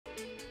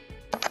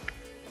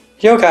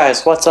Yo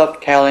guys, what's up?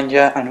 Kalen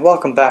here and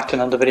welcome back to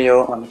another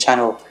video on the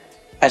channel.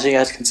 As you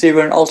guys can see,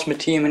 we're an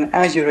ultimate team, and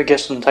as you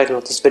guessed from the title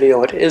of this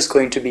video, it is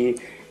going to be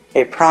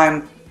a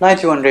prime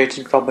 91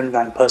 rated Robin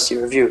van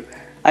Persie review.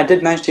 I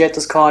did manage to get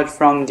this card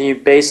from the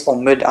base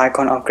or mid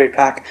icon upgrade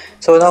pack,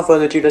 so without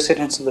further ado, let's get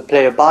into the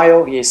player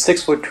bio. He is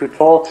 6 foot 2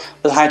 tall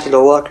with high to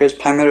low work rate,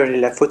 primarily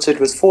left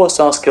footed with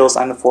 4-star skills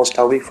and a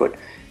 4-star weak foot.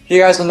 You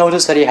guys will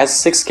notice that he has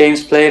 6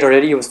 games played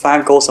already with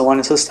 5 goals and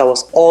 1 assist. That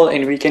was all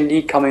in weekend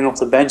league coming off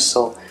the bench,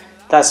 so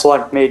that's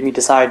what made me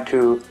decide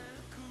to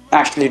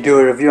actually do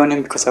a review on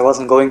him, because I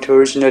wasn't going to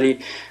originally.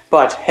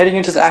 But heading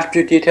into the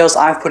attribute details,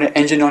 I've put an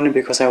engine on him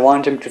because I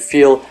want him to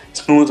feel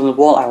smooth on the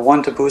ball. I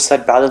want to boost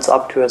that balance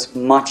up to as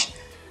much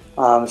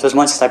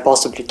as I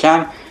possibly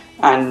can,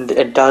 and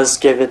it does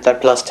give it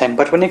that plus 10.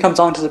 But when it comes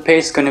down to the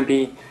pace, it's going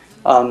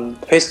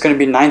to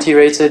be 90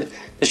 rated.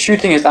 The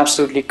shooting is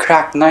absolutely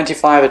cracked,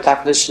 95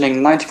 attack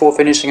positioning, 94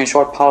 finishing and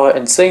short power,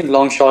 insane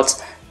long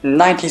shots,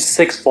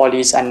 96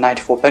 volleys and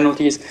 94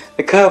 penalties.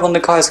 The curve on the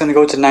car is going to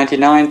go to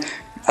 99,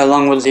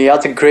 along with the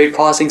other great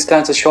passing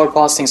stats. The short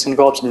passing is going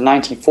to go up to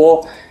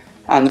 94,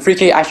 and the free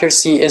kick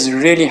accuracy is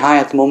really high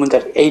at the moment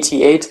at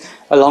 88,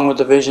 along with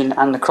the vision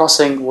and the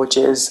crossing, which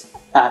is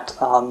at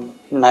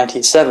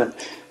 97.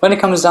 When it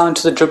comes down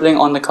to the dribbling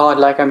on the card,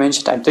 like I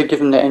mentioned, I did give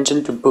him the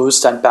engine to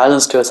boost that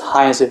balance to as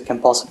high as it can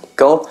possibly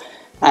go,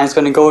 and it's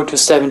going to go to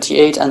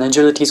 78, and the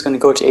agility is going to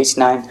go to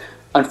 89.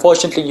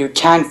 Unfortunately, you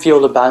can feel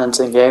the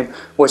balance in game,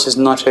 which is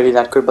not really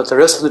that good, but the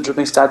rest of the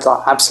dribbling stats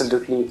are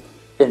absolutely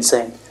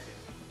insane.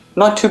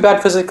 Not too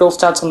bad physical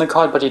stats on the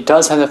card, but he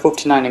does have a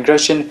 59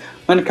 aggression.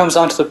 When it comes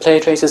down to the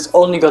play traits, it's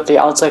only got the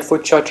outside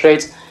foot shot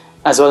traits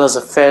as well as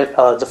the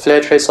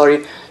flare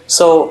trait,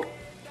 So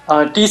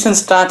decent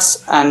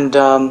stats, and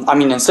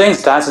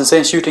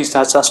insane shooting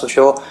stats, that's for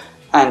sure,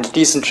 and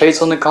decent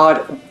traits on the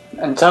card.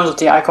 In terms of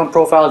the icon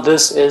profile,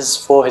 this is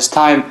for his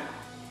time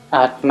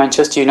at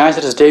Manchester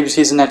United, his debut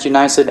season at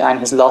United and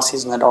his last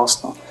season at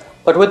Arsenal.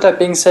 But with that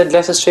being said,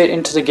 let's get straight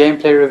into the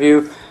gameplay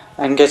review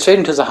and get straight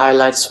into the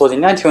highlights for the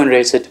 91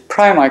 rated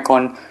prime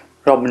icon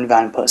Robin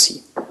van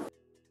Persie.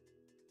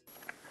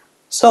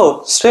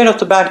 So, straight off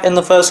the bat in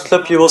the first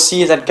clip, you will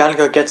see that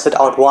Gallagher gets it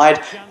out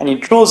wide and he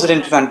draws it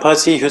into Van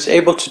Persie, who's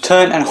able to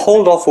turn and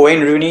hold off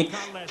Wayne Rooney,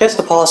 gets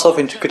the pass off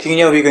into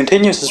Coutinho, who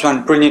continues his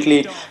run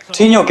brilliantly.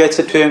 Coutinho gets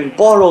it to him,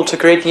 ball roll to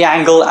create the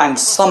angle, and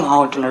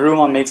somehow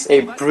Donnarumma makes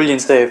a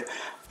brilliant save.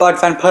 But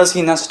Van Persie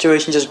in that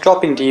situation just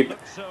dropping deep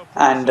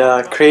and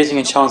creating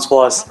a chance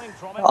for us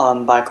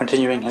by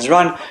continuing his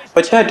run.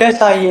 But here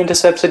Desai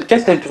intercepts it,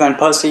 gets it into Van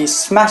Persie,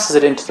 smashes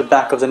it into the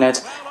back of the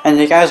net, and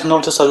you guys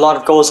notice a lot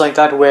of goals like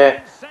that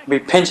where we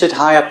pinch it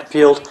high up the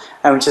field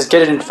and we just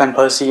get it into Van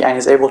Persie and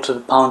he's able to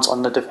pounce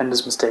on the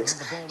defender's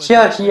mistakes.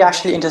 Here he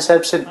actually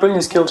intercepts it,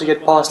 brilliant skill to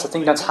get past, I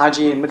think that's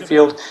Haji in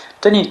midfield.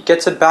 Then he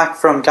gets it back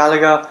from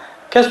Gallagher,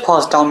 gets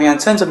past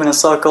Dalmian, sends him in a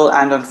circle,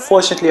 and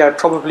unfortunately I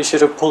probably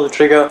should have pulled the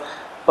trigger,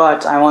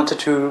 but I wanted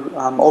to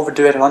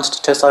overdo it. I wanted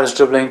to test out his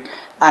dribbling,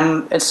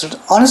 and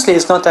honestly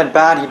it's not that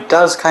bad. He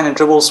does kind of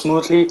dribble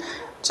smoothly.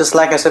 Just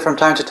like I said, from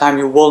time to time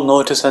you will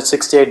notice that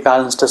 68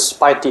 balance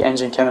despite the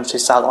engine chemistry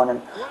style on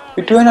him.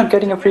 We do end up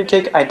getting a free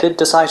kick. I did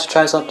decide to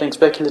try something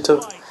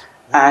speculative,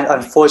 and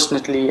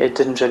unfortunately it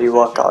didn't really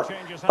work out.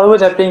 But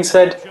with that being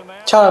said,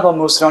 Chalaba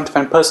moves around to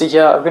Van Persie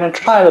here. I'm going to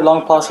try the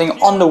long passing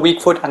on the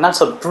weak foot, and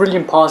that's a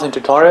brilliant pass into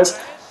Torres.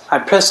 I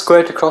pressed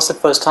square to cross it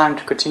first time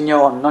to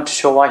Coutinho. I'm not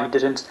sure why he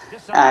didn't,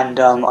 and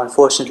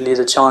unfortunately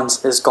the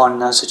chance is gone in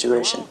that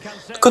situation.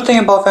 The good thing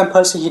about Van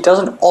Persie, he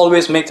doesn't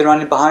always make the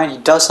run in behind. He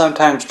does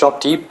sometimes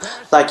drop deep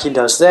like he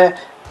does there.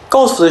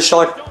 Goes for the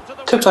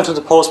shot, tips onto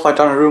the post by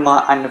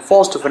Donnarumma, and it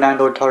falls to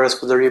Fernando Torres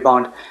for the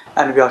rebound,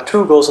 and we are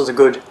 2 goals for the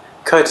good,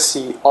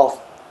 courtesy of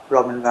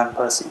Robin van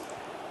Persie.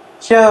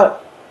 Here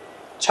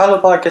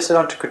Chalobah gets it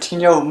onto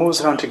Coutinho, who moves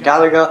it on to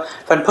Gallagher.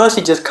 Van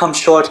Persie just comes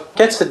short,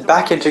 gets it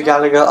back into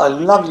Gallagher, a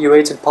lovely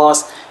weighted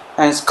pass,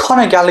 and it's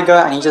Conor Gallagher,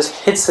 and he just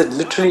hits it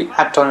literally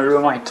at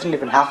Donnarumma. He didn't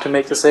even have to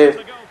make the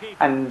save,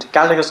 and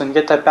Gallagher's going to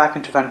get that back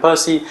into Van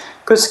Persie.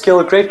 Good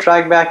skill, great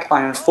drag back,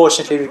 and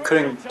unfortunately we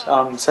couldn't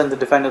send the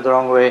defender the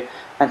wrong way,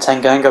 and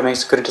Tanganga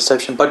makes a good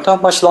interception, but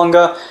not much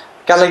longer.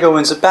 Gallagher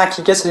wins it back,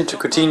 he gets it into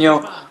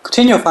Coutinho.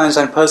 Coutinho finds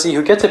Van Persie,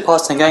 who gets it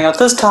past Tanganga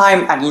this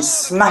time, and he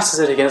smashes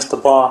it against the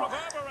bar.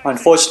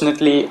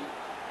 Unfortunately,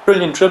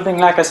 brilliant dribbling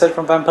like I said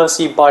from Van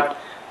Persie, but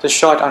the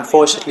shot,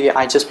 unfortunately,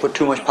 I just put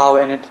too much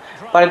power in it.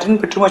 But I didn't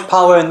put too much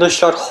power in this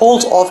shot,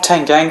 holds off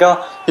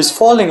Tanganga, he's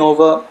falling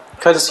over,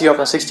 courtesy of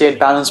a 68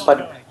 balance,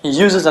 but he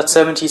uses that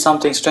 70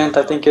 something strength,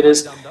 I think it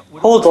is,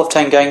 holds off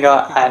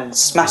Tanganga and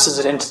smashes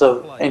it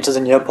into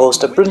the near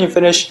post. A brilliant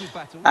finish,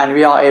 and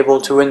we are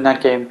able to win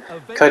that game,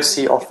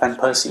 courtesy of Van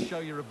Persie.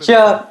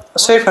 Here,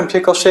 straight from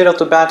kickoff, straight off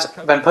the bat,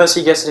 Van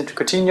Persie gets it into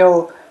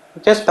Coutinho,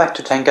 gets back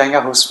to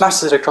Tanganga, who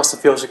smashes it across the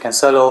field to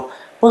Cancelo,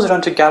 moves it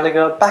on to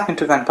Gallagher, back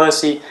into Van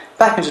Persie,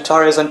 back into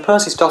Torres, and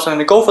Persie stops and going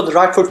to go for the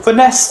right foot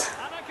finesse.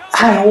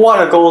 And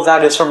what a goal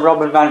that is from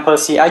Robin van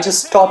Persie. I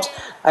just stopped.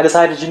 I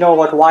decided, you know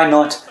what, why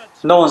not?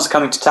 No one's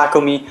coming to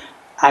tackle me.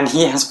 and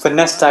he has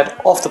finessed that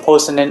off the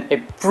post and in a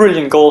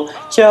brilliant goal.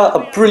 Here,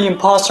 a brilliant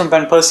pass from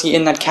Van Persie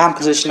in that cam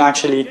position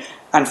actually,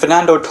 and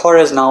Fernando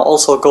Torres now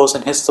also goes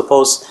and hits the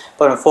post,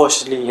 but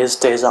unfortunately he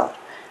stays out.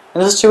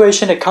 In this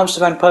situation, it comes to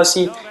Van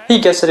Persie, he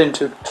gets it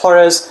into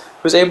Torres,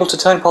 who's able to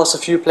turn past a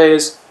few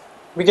players.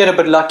 We get a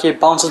bit lucky, it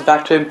bounces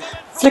back to him,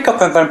 flick up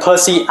from Van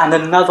Persie, and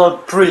another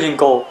brilliant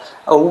goal.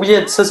 A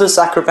weird scissors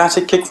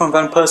acrobatic kick from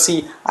Van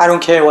Persie. I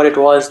don't care what it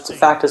was, the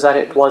fact is that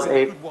it was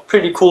a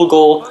pretty cool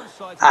goal,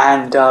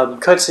 and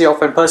courtesy of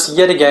Van Persie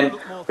yet again,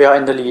 we are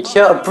in the lead.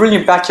 Here, a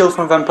brilliant back heel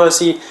from Van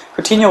Persie.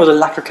 Coutinho was a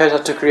lack of care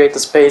to create the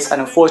space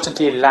and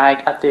unfortunately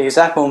lagged at the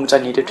exact moment I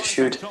needed to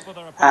shoot,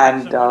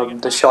 and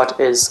the shot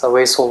is a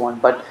wasteful one.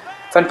 But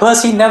Van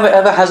Persie never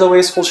ever has a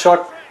wasteful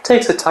shot.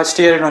 Takes a touch,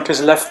 steering it onto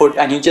his left foot,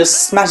 and he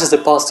just smashes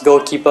it past the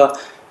goalkeeper.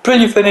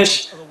 Brilliant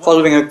finish,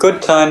 following a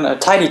good turn, a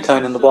tidy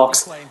turn in the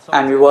box,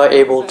 and we were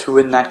able to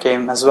win that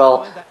game as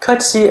well,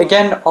 courtesy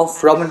again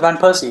of Robin Van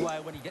Persie.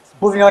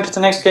 Moving on to the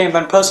next game,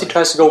 Van Persie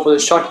tries to go for the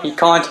shot, he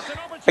can't.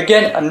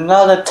 Again,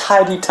 another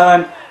tidy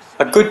turn,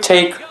 a good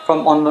take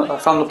from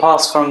the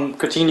pass from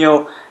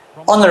Coutinho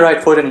on the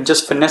right foot, and he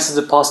just finesses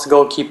it past the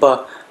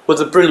goalkeeper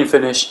with a brilliant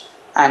finish,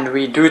 and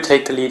we do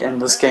take the lead in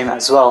this game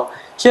as well.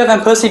 Here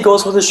Van Persie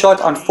goes for the shot,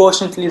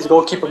 unfortunately the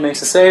goalkeeper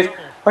makes a save,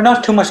 but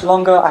not too much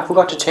longer. I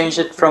forgot to change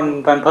it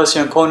from Van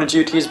Persie on corner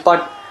duties,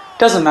 but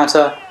doesn't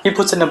matter. He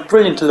puts in a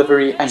brilliant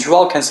delivery, and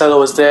Joao Cancelo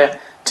was there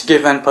to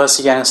give Van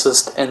Persie an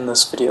assist in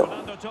this video.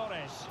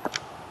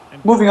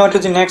 Moving on to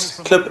the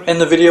next clip in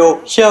the video,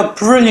 here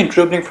brilliant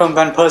dribbling from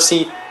Van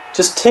Persie,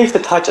 just takes the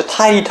touch, a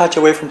tiny touch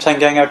away from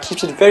Tanganga,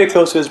 keeps it very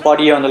close to his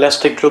body on the left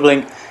stick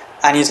dribbling,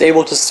 and he's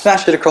able to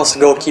smash it across the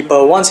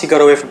goalkeeper. Once he got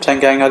away from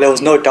Tanganga, there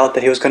was no doubt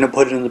that he was going to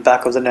put it in the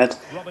back of the net.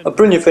 A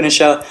brilliant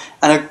finisher,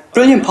 and a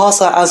brilliant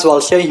passer as well.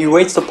 Here he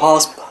waits the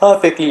pass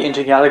perfectly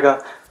into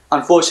Gallagher.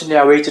 Unfortunately,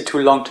 I waited too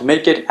long to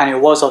make it, and it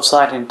was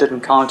offside and it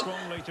didn't count.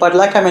 But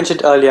like I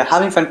mentioned earlier,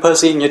 having Van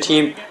Persie in your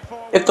team,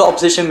 if the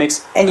opposition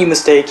makes any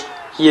mistake,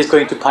 he is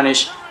going to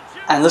punish.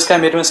 And this guy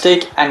made a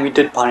mistake, and we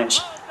did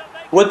punish.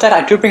 With that,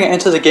 I do bring it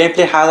into the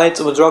gameplay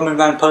highlights with Robin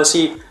Van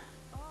Persie.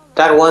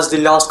 That was the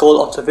last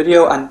goal of the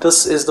video, and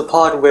this is the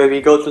part where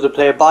we go through the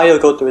player bio,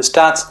 go through his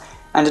stats,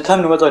 and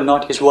determine whether or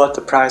not he's worth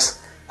the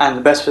price and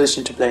the best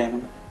position to play him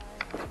in.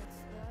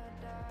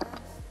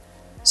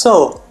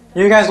 So,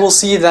 you guys will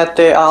see that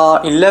there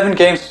are 11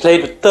 games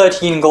played with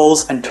 13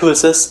 goals and 2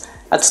 assists.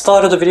 At the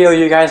start of the video,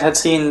 you guys had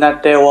seen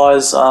that there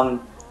was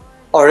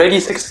already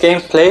 6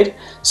 games played,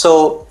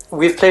 so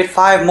we've played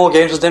 5 more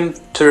games with him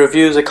to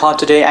review the card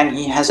today, and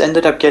he has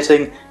ended up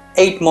getting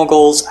 8 more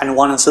goals and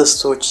 1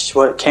 assist, which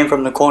came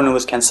from the corner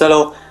with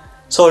Cancelo.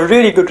 So a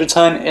really good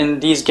return in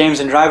these games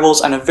in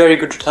Rivals, and a very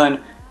good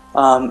return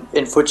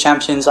in FUT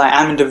Champions. I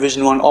am in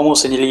Division 1,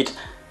 almost in Elite,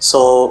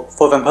 so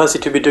for Van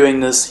Persie to be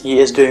doing this, he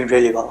is doing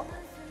really well.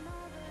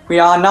 We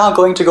are now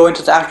going to go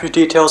into the attribute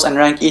details and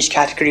rank each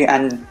category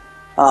and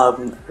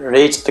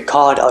rate the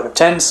card out of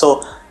 10.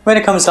 So when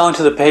it comes down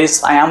to the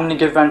pace, I am going to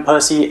give Van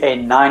Persie a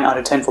 9 out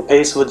of 10 for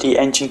pace with the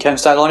engine chem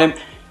style on him.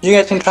 You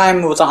guys can try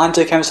him with a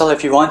Hunter chem style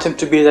if you want him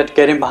to be that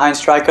get him behind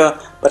striker,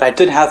 but I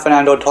did have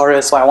Fernando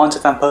Torres, so I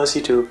wanted Van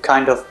Persie to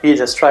kind of be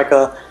the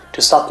striker,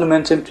 to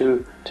supplement him,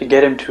 to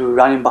get him to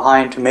run in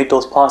behind, to make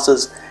those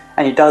passes,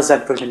 and he does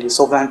that brilliantly.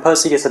 So Van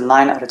Persie gets a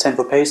 9 out of 10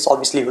 for pace.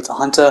 Obviously with a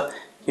Hunter,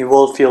 he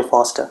will feel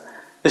faster.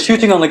 The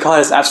shooting on the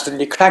card is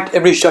absolutely cracked.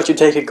 Every shot you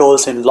take, it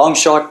goes in. Long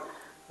shot,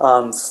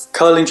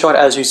 curling shot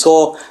as you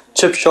saw,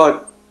 chip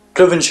shot,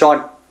 driven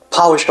shot,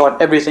 power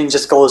shot, everything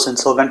just goes in.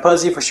 So Van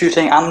Persie for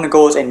shooting, I'm going to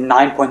go with a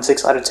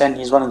 9.6 out of 10.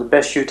 He's one of the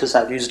best shooters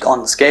I've used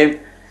on this game.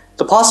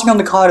 The passing on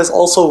the card is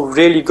also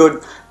really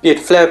good, be it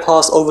flare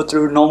pass,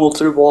 overthrough, normal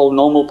through ball,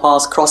 normal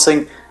pass,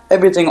 crossing.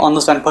 Everything on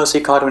this Van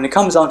Persie card when it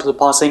comes down to the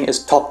passing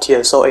is top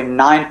tier. So a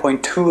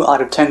 9.2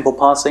 out of 10 for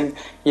passing.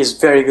 He's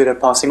very good at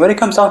passing. When it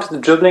comes down to the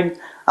dribbling,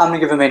 I'm going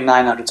to give him a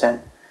 9 out of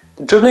 10.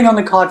 The dribbling on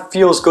the card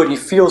feels good, he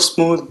feels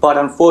smooth, but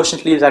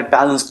unfortunately that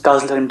balance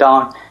does let him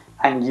down,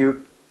 and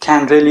you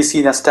can really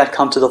see that stat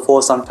come to the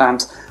fore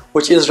sometimes,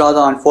 which is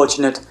rather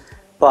unfortunate,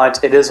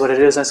 but it is what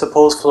it is. I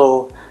suppose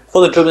for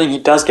the dribbling he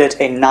does get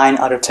a 9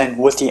 out of 10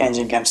 with the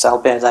engine chem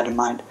style, bear that in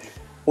mind.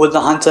 With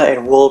the Hunter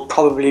it will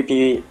probably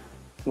be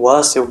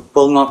worse, it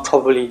will not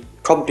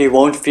probably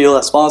won't feel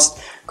as fast,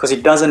 because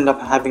he does end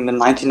up having the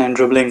 99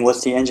 dribbling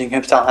with the engine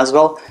chem style as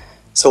well.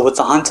 So with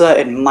the Hunter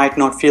it might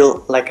not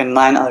feel like a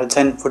 9 out of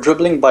 10 for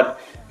dribbling, but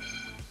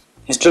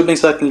his dribbling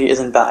certainly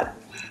isn't bad.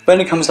 When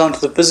it comes down to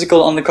the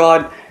physical on the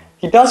card,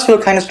 he does feel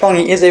kind of strong.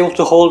 He is able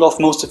to hold off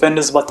most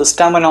defenders, but the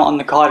stamina on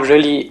the card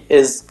really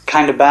is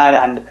kind of bad,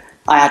 and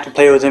I had to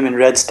play with him in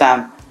red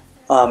stam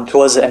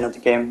towards the end of the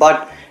game.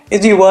 But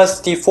is he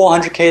worth the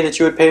 400k that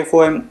you would pay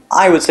for him?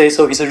 I would say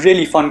so. He's a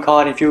really fun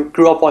card. If you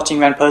grew up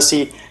watching Van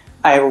Persie,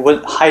 I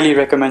would highly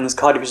recommend this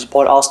card if you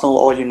support Arsenal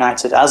or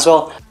United as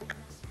well.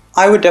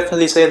 I would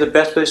definitely say the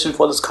best position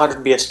for this card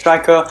would be a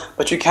striker,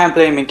 but you can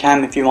play him in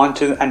cam if you want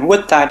to. And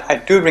with that, I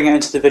do bring it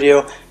into the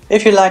video.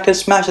 If you liked it,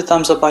 smash the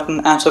thumbs up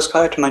button and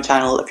subscribe to my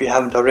channel if you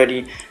haven't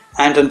already.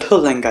 And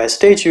until then guys,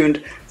 stay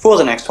tuned for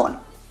the next one.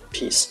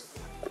 Peace.